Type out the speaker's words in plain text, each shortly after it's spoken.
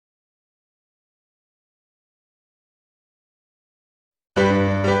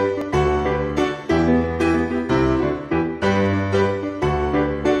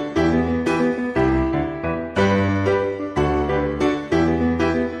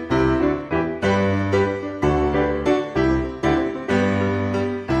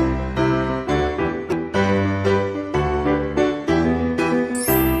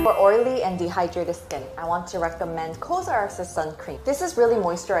dehydrated skin, I want to recommend Cosrx's sun cream. This is really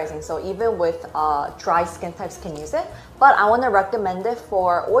moisturizing, so even with dry skin types can use it. But I want to recommend it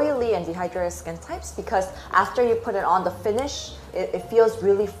for oily and dehydrated skin types because after you put it on, the finish, it feels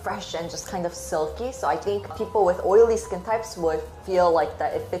really fresh and just kind of silky. So I think people with oily skin types would feel like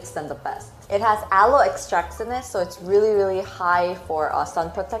that it fits them the best. It has aloe extracts in it, so it's really high for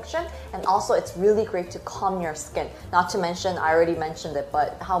sun protection, and also it's really great to calm your skin. Not to mention, I already mentioned it,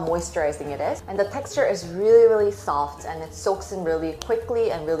 but how moisturizing it is. And the texture is really soft, and it soaks in really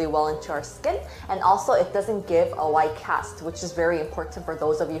quickly and really well into our skin. And also it doesn't give a white cast, which is very important for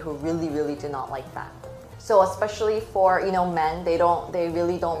those of you who really do not like that. So especially for, men, they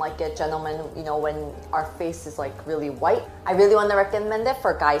really don't like it. Gentlemen, when our face is like really white. I really want to recommend it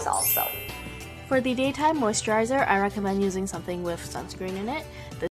for guys also. For the daytime moisturizer, I recommend using something with sunscreen in it.